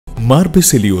Mar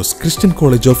Baselios Christian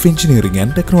college of engineering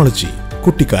and technology,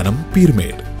 Kuttikkanam,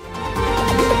 പീർമേട്.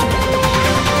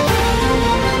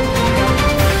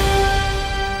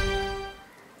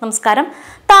 നമസ്കാരം.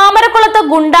 താമരക്കുളത്ത്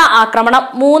ഗുണ്ട ആക്രമണം,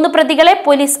 3 പ്രതികളെ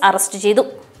പോലീസ് അറസ്റ്റ് ചെയ്തു.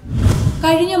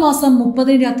 കഴിഞ്ഞ മാസം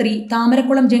 30 രാത്രി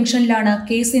താമരക്കുളം ജംഗ്ഷനിലാണ്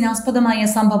കേസിനാസ്പദമായ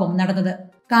സംഭവം നടന്നത്.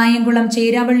 കായംകുളം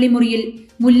ചേരാവള്ളി മുറിയിൽ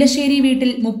മുല്ലശ്ശേരി വീട്ടിൽ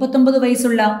 39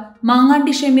 വയസ്സുള്ള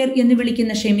മാങ്ങാണ്ടി ഷമീർ എന്ന്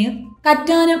വിളിക്കുന്ന ഷമീർ,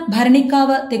 കറ്റാനം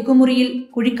ഭരണിക്കാവ് തെക്കുമുറിയിൽ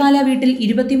കുഴിക്കാല വീട്ടിൽ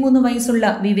 23 വയസ്സുള്ള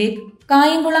വിവേക്,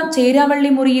 കായംകുളം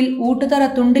ചേരാവള്ളി മുറിയിൽ ഊട്ടുതറ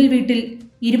തുണ്ടിൽ വീട്ടിൽ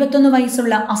 21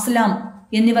 വയസ്സുള്ള അസ്ലാം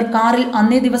എന്നിവർ കാറിൽ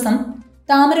അന്നേ ദിവസം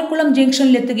താമരക്കുളം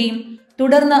ജംഗ്ഷനിലെത്തുകയും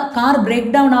തുടർന്ന് കാർ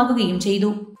ബ്രേക്ക് ഡൌൺ ആകുകയും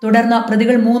ചെയ്തു. തുടർന്ന്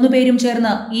പ്രതികൾ 3 പേരും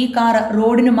ചേർന്ന് ഈ കാർ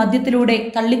റോഡിനു മധ്യത്തിലൂടെ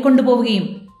തള്ളിക്കൊണ്ടുപോവുകയും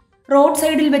റോഡ്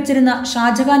സൈഡിൽ വെച്ചിരുന്ന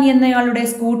ഷാജഹാൻ എന്നയാളുടെ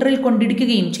സ്കൂട്ടറിൽ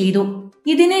കൊണ്ടിടിക്കുകയും ചെയ്തു.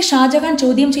 ഇതിനെ ഷാജഹാൻ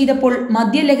ചോദ്യം ചെയ്തപ്പോൾ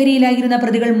മദ്യലഹരിയിലായിരുന്ന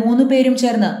പ്രതികൾ 3 പേരും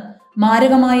ചേർന്ന്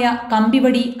മാരകമായ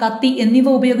കമ്പിവടി, കത്തി എന്നിവ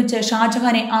ഉപയോഗിച്ച്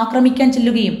ഷാജഹാനെ ആക്രമിക്കാൻ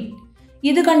ചെല്ലുകയും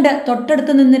ഇത് കണ്ട്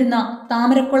തൊട്ടടുത്ത് നിന്നിരുന്ന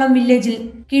താമരക്കുളം വില്ലേജിൽ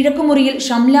കിഴക്കുമുറിയിൽ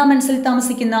ഷംല മനസ്സിൽ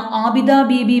താമസിക്കുന്ന ആബിദ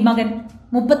ബീബി മകൻ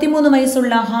 33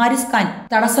 വയസ്സുള്ള ഹാരിസ് ഖാൻ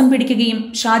തടസ്സം പിടിക്കുകയും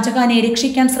ഷാജഹാനെ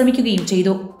രക്ഷിക്കാൻ ശ്രമിക്കുകയും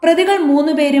ചെയ്തു. പ്രതികൾ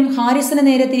 3 പേരും ഹാരിസിന്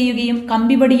നേരെ തിരിയുകയും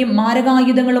കമ്പിവടിയും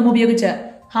മാരകായുധങ്ങളും ഉപയോഗിച്ച്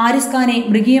ഹാരിസ് ഖാനെ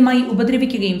മൃഗീയമായി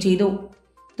ഉപദ്രവിക്കുകയും ചെയ്തു.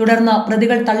 തുടർന്ന്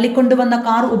പ്രതികൾ തള്ളിക്കൊണ്ടുവന്ന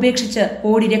കാർ ഉപേക്ഷിച്ച്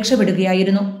ഓടി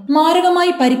രക്ഷപ്പെടുകയായിരുന്നു.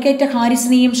 മാരകമായി പരിക്കേറ്റ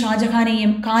ഹാരിസിനെയും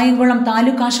ഷാജഹാനെയും കായംകുളം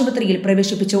താലൂക്ക് ആശുപത്രിയിൽ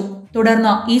പ്രവേശിപ്പിച്ചു.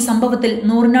 തുടർന്ന് ഈ സംഭവത്തിൽ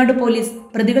നൂർനാട് പോലീസ്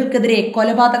പ്രതികൾക്കെതിരെ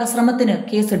കൊലപാതക ശ്രമത്തിന്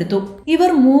കേസെടുത്തു. ഇവർ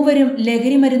 3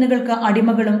 ലഹരി മരുന്നുകൾക്ക്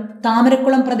അടിമകളും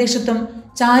താമരക്കുളം പ്രദേശത്തും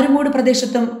ചാരുമൂട്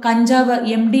പ്രദേശത്തും കഞ്ചാവ്,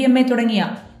 MDMA തുടങ്ങിയ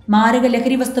മാരക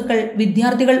ലഹരി വസ്തുക്കൾ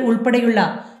വിദ്യാർത്ഥികൾ ഉൾപ്പെടെയുള്ള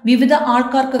വിവിധ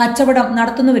ആൾക്കാർക്ക് കച്ചവടം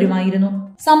നടത്തുന്നവരുമായിരുന്നു.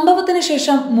 സംഭവത്തിന്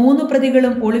ശേഷം 3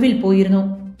 പ്രതികളും ഒളിവിൽ പോയിരുന്നു.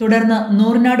 തുടർന്ന്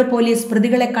നൂർനാട് പോലീസ്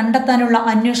പ്രതികളെ കണ്ടെത്താനുള്ള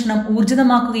അന്വേഷണം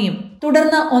ഊർജിതമാക്കുകയും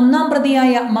തുടർന്ന് 1-ാം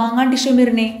പ്രതിയായ മാങ്ങാണ്ടി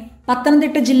ഷമീറിനെ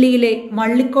പത്തനംതിട്ട ജില്ലയിലെ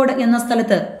വള്ളിക്കോട് എന്ന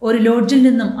സ്ഥലത്ത് ഒരു ലോഡ്ജിൽ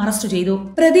നിന്നും അറസ്റ്റ് ചെയ്തു.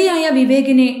 പ്രതിയായ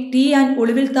വിവേകിനെ ടിയാൻ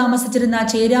ഒളിവിൽ താമസിച്ചിരുന്ന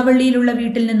ചേരാവള്ളിയിലുള്ള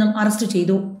വീട്ടിൽ നിന്നും അറസ്റ്റ്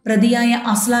ചെയ്തു. പ്രതിയായ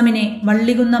അസ്ലാമിനെ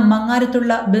വള്ളികുന്നം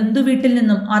മങ്ങാരത്തുള്ള ബന്ധുവീട്ടിൽ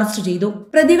നിന്നും അറസ്റ്റ് ചെയ്തു.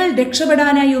 പ്രതികൾ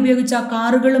രക്ഷപ്പെടാനായി ഉപയോഗിച്ച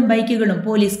കാറുകളും ബൈക്കുകളും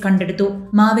പോലീസ് കണ്ടെടുത്തു.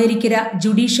 Mavelikkara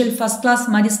judicial first class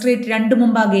magistrate 2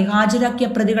 മുമ്പാകെ ഹാജരാക്കിയ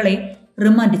പ്രതികളെ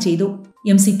റിമാൻഡ് ചെയ്തു.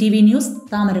 MCTV news,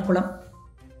 Thamarakulam.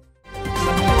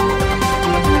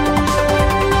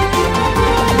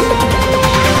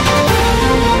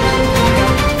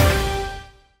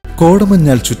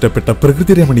 കോടമഞ്ഞാൽ ചുറ്റപ്പെട്ട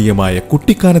പ്രകൃതിരമണീയമായ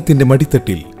കുട്ടിക്കാനത്തിന്റെ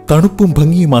മടിത്തട്ടിൽ തണുപ്പും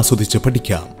ഭംഗിയും ആസ്വദിച്ച്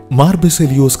പഠിക്കാം. Mar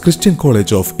Baselios Christian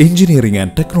college of engineering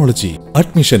and technology.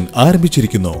 Admission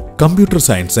ആരംഭിച്ചിരിക്കുന്നു. Computer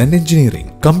science and engineering,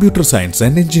 computer science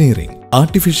and engineering,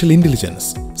 artificial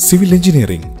intelligence, civil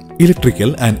engineering,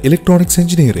 electrical and electronics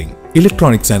engineering,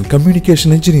 electronics and communication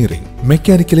engineering,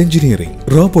 mechanical engineering,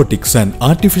 robotics and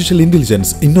artificial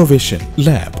intelligence innovation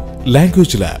lab,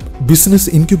 language lab, business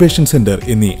incubation centre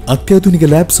എന്നീ അത്യാധുനിക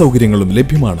lab സൗകര്യങ്ങളും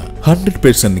ലഭ്യമാണ്.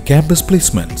 100% campus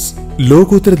placements,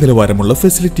 ലോകോത്തര നിലവാരമുള്ള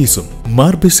ഫെസിലിറ്റീസും.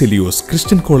 Mar Baselios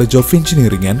Christian college of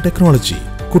engineering and technology,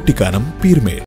 Kuttikkanam, പീർമേട്.